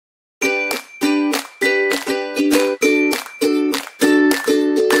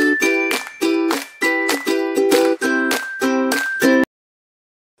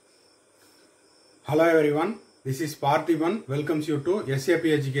Hello everyone, this is Parthiban. Welcomes you to SAP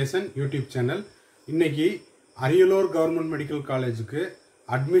Education YouTube channel. இன்னைக்கு Ariyalur Govt.medical காலேஜுக்கு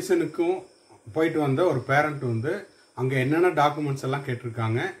அட்மிஷனுக்கு போயிட்டு வந்த ஒரு பேரண்ட் வந்து அங்க என்னென்ன டாக்குமெண்ட்ஸ் எல்லாம்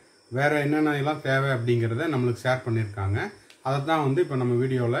கேட்டிருக்காங்க, வேற என்னென்ன எல்லாம் தேவை அப்படிங்கறத நமக்கு ஷேர் பண்ணிருக்காங்க. அத தான் வந்து இப்போ நம்ம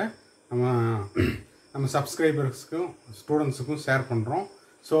வீடியோல நம்ம சப்ஸ்கிரைபர்ஸ்க்கும் ஸ்டூடண்ட்ஸ்க்கும் ஷேர் பண்றோம்.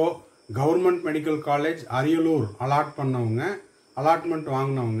 So government medical college Ariyalur allotment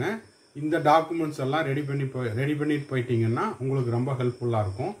வாங்குனவங்க இந்த டாக்குமெண்ட்ஸ் எல்லாம் ரெடி பண்ணிட்டு போயிட்டீங்கன்னா உங்களுக்கு ரொம்ப ஹெல்ப்ஃபுல்லா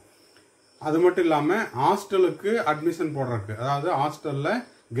இருக்கும். அது மட்டும் இல்லாம ஹாஸ்டலுக்கு அட்மிஷன் போடுறதுக்கு, அதாவது ஹாஸ்டல்ல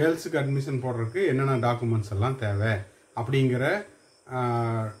கேர்ள்ஸுக்கு அட்மிஷன் போடுறதுக்கு என்னென்ன டாக்குமெண்ட்ஸ் எல்லாம் தேவை அப்படிங்கிற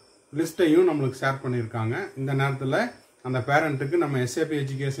லிஸ்ட்டையும் நம்மளுக்கு ஷேர் பண்ணியிருக்காங்க. இந்த நேரத்தில் அந்த பேரண்ட்டுக்கு நம்ம SAP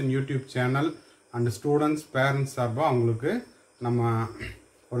education YouTube channel and students parents சார்பாக அவங்களுக்கு நம்ம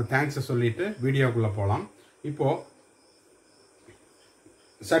ஒரு தேங்க்ஸை சொல்லிட்டு வீடியோக்குள்ளே போகலாம். இப்போது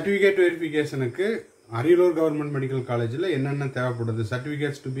சர்டிஃபிகேட் வெரிஃபிகேஷனுக்கு அரியலூர் கவர்மெண்ட் மெடிக்கல் காலேஜில் என்னென்ன தேவைப்படுது?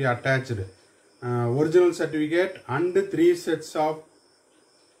 Certificates to be attached, original certificate and three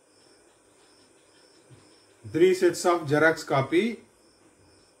sets of xerox copy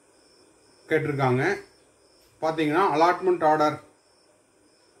கேட்டிருக்காங்க. பார்த்தீங்கன்னா அலாட்மெண்ட் ஆர்டர்,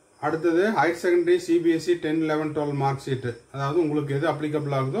 அடுத்தது higher secondary CBSE 10, 11, 12 mark sheet, அதாவது உங்களுக்கு எது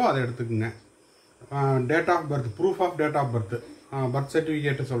அப்ளிகபிள் ஆகுதோ அதை எடுத்துக்கோங்க. Date of birth, proof of date of birth, birth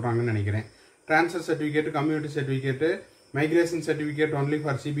certificate சொல்கிறாங்கன்னு நினைக்கிறேன். Transfer certificate, community certificate, migration certificate only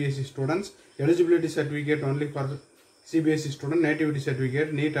for CBSE students, eligibility certificate only for CBSE student, nativity certificate,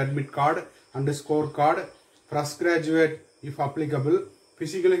 NEET admit card and score card, fresh graduate if applicable,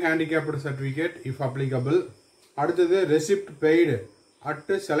 physically handicapped certificate if applicable. அடுத்தது receipt paid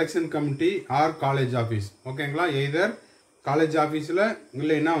at selection committee R college office. ஓகேங்களா, either college ஆஃபீஸில்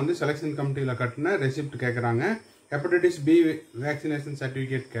இல்லைன்னா வந்து selection கமிட்டியில் கட்டின receipt கேட்குறாங்க. Hepatitis B vaccination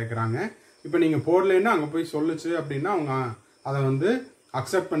certificate கேட்குறாங்க. இப்போ நீங்கள் போடலைன்னா அங்கே போய் சொல்லுச்சு அப்படின்னா அவங்க அதை வந்து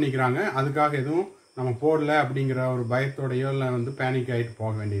அக்செப்ட் பண்ணிக்கிறாங்க. அதுக்காக எதுவும் நம்ம போடல அப்படிங்கிற ஒரு பயத்தோடையோ இல்லை வந்து பேனிக் ஆகிட்டு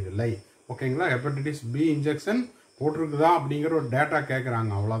போக வேண்டியதில்லை. ஓகேங்களா, ஹெப்படைட்டிஸ் B இன்ஜெக்ஷன் போட்டிருக்குதா அப்படிங்கிற ஒரு டேட்டா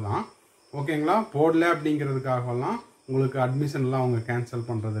கேட்குறாங்க, அவ்வளோதான். ஓகேங்களா, போடல அப்படிங்கிறதுக்காகலாம் உங்களுக்கு அட்மிஷன்லாம் அவங்க கேன்சல்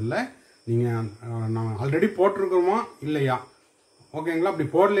பண்ணுறதில்ல. நீங்கள் நான் ஆல்ரெடி போட்டிருக்கிறோமா இல்லையா, ஓகேங்களா, அப்படி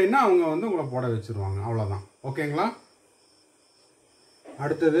போடலைன்னா அவங்க வந்து உங்களை போட வச்சுருவாங்க, அவ்வளோதான். ஓகேங்களா,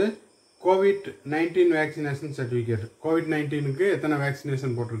 அடுத்தது COVID-19 வேக்சினேஷன் சர்டிஃபிகேட். COVID-19க்கு எத்தனை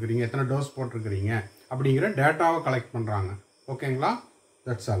வேக்சினேஷன் போட்டிருக்கிறீங்க, எத்தனை டோஸ் போட்டிருக்கிறீங்க அப்படிங்கிற டேட்டாவை கலெக்ட் பண்ணுறாங்க. ஓகேங்களா,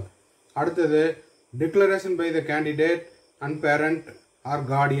 தட்ஸ் ஆல். அடுத்தது declaration by the candidate and parent R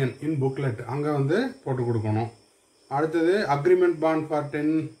Guardian in booklet, அங்கே வந்து போட்டு கொடுக்கணும். அடுத்தது agreement bond for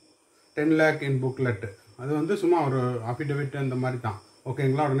 10 lakh in booklet, அது வந்து சும்மா ஒரு அஃபிடவிட் அந்த மாதிரி தான்.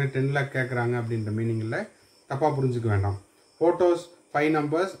 ஓகேங்களா, உடனே 10 lakh கேட்குறாங்க அப்படின்ற மீனிங் இல்லை, தப்பாக புரிஞ்சுக்க வேண்டாம். Photos 5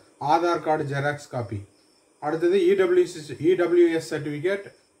 numbers, Aadhaar card xerox copy. அடுத்தது EWS certificate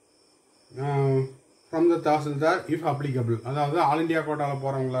from the tahsildar if applicable, அதாவது ஆல் இண்டியா கோட்டாவில்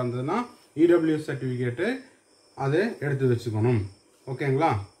போகிறவங்களா இருந்ததுன்னா EWS சர்டிஃபிகேட்டு அது எடுத்து வச்சுக்கணும்.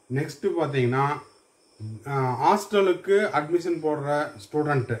 ஓகேங்களா, நெக்ஸ்ட்டு பார்த்தீங்கன்னா ஹாஸ்டலுக்கு அட்மிஷன் போடுற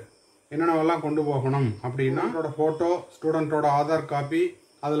ஸ்டூடெண்ட்டு என்னென்னவெல்லாம் கொண்டு போகணும் அப்படின்னா ஃபோட்டோ, ஸ்டூடெண்ட்டோட ஆதார் காப்பி,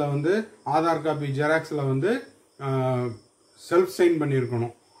 அதில் வந்து ஆதார் காப்பி ஜெராக்ஸில் வந்து செல்ஃப் சைன்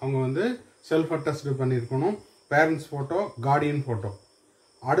பண்ணியிருக்கணும், அவங்க வந்து செல்ஃப் அட்டஸ்டு பண்ணியிருக்கணும், பேரண்ட்ஸ் ஃபோட்டோ, கார்டியன் ஃபோட்டோ.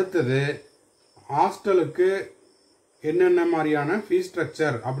 அடுத்தது ஹாஸ்டலுக்கு என்னென்ன மாதிரியான ஃபீஸ்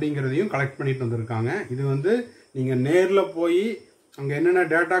ஸ்ட்ரக்சர் அப்படிங்கிறதையும் கலெக்ட் பண்ணிட்டு வந்திருக்காங்க. இது வந்து நீங்கள் நேரில் போய் அங்கே என்னென்ன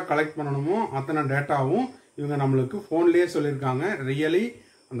டேட்டா கலெக்ட் பண்ணணுமோ அத்தனை டேட்டாவும் இவங்க நம்மளுக்கு ஃபோன்லேயே சொல்லியிருக்காங்க. ரியலி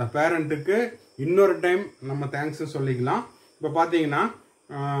அந்த பேரண்ட்டுக்கு இன்னொரு டைம் நம்ம தேங்க்ஸ் சொல்லிக்கலாம். இப்போ பார்த்தீங்கன்னா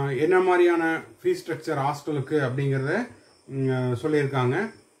என்ன மாதிரியான ஃபீஸ் ஸ்ட்ரக்சர் ஹாஸ்டலுக்கு அப்படிங்கிறத சொல்லியிருக்காங்க.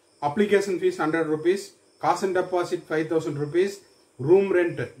 அப்ளிகேஷன் ஃபீஸ் 100 rupees, காசு and deposit 5000 rupees, room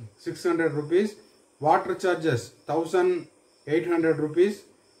rent 600 rupees, water charges 1800 rupees.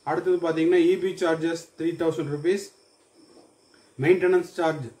 அடுத்தது பார்த்தீங்கன்னா EB charges 3000 rupees, maintenance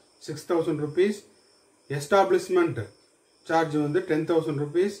charge 6000 rupees, establishment charge வந்து 10,000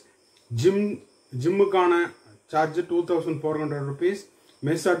 rupees, ஜிம்முக்கான charge 2400 rupees,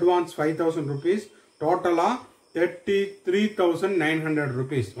 mess advance 5000 rupees, டோட்டலாக 33,900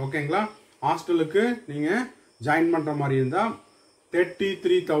 rupees. ஓகேங்களா, ஹாஸ்டலுக்கு நீங்கள் ஜாயின் பண்ணுற மாதிரி இருந்தால்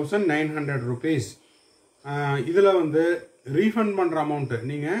 33,900 rupees. இதில் வந்து ரீஃபண்ட் பண்ணுற அமௌண்ட்டு,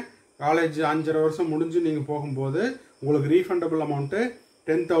 நீங்கள் காலேஜ் 5.5 வருஷம் முடிஞ்சு நீங்கள் போகும்போது உங்களுக்கு ரீஃபண்டபிள் அமௌண்ட்டு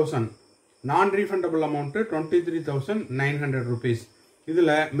 10,000, நான் ரீஃபண்டபிள் அமௌண்ட்டு 23,900 rupees.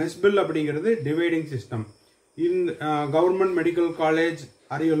 இதில் மெஸ் பில் அப்படிங்கிறது dividing system. Government medical college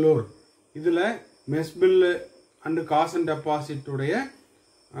Ariyalur இதில் மெஸ் பில்லு அண்ட் காசு அண்ட் டெபாசிட்டுடைய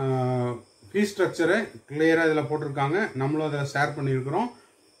ஃபீஸ் ஸ்ட்ரக்சரை கிளியராக இதில் போட்டிருக்காங்க. நம்மளும் அதை ஷேர் பண்ணியிருக்கிறோம்.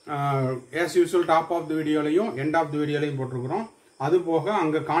 As usual top of the வீடியோலையும் எண்ட் ஆஃப் தி வீடியோலையும் போட்டிருக்கிறோம். அது போக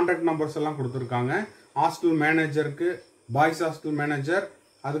அங்கே கான்டாக்ட் நம்பர்ஸ் எல்லாம் கொடுத்துருக்காங்க. ஹாஸ்டல் மேனேஜருக்கு, பாய்ஸ் ஹாஸ்டல் மேனேஜர்,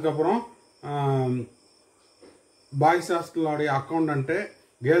 அதுக்கப்புறம் பாய்ஸ் ஹாஸ்டலோடைய அக்கௌண்டன்ட்டு,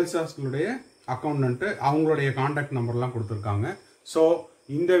 கேர்ள்ஸ் ஹாஸ்டலுடைய அக்கௌண்டன்ட்டு, அவங்களுடைய கான்டாக்ட் நம்பர்லாம் கொடுத்துருக்காங்க. ஸோ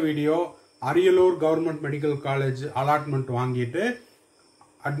இந்த video Ariyalur government medical college allotment வாங்கிட்டு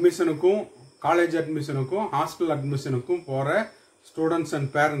அட்மிஷனுக்கும், காலேஜ் அட்மிஷனுக்கும், ஹாஸ்டல் அட்மிஷனுக்கும் போகிற ஸ்டூடெண்ட்ஸ் அண்ட்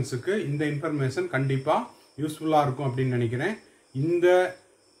பேரண்ட்ஸுக்கு இந்த இன்ஃபர்மேஷன் கண்டிப்பாக யூஸ்ஃபுல்லாக இருக்கும் அப்படின்னு நினைக்கிறேன். இந்த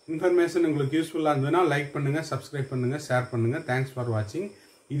இன்ஃபர்மேஷன் உங்களுக்கு யூஸ்ஃபுல்லாக இருந்ததுன்னா லைக் பண்ணுங்கள், சப்ஸ்கிரைப் பண்ணுங்கள், ஷேர் பண்ணுங்கள். தேங்க்ஸ் ஃபார் வாட்சிங்.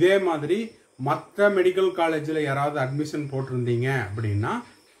 இதே மாதிரி மற்ற மெடிக்கல் காலேஜில் யாராவது அட்மிஷன் போட்டிருந்தீங்க அப்படின்னா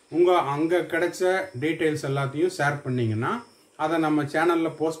அங்கே கிடைச்ச டீட்டெயில்ஸ் எல்லாத்தையும் ஷேர் பண்ணிங்கன்னா அதை நம்ம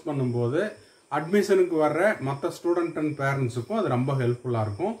சேனலில் போஸ்ட் பண்ணும்போது அட்மிஷனுக்கு வர்ற மற்ற ஸ்டூடெண்ட் அண்ட் பேரண்ட்ஸுக்கும் அது ரொம்ப ஹெல்ப்ஃபுல்லாக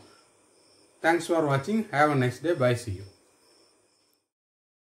இருக்கும். தேங்க்ஸ் ஃபார் வாட்சிங். Have a nice day. By. C you.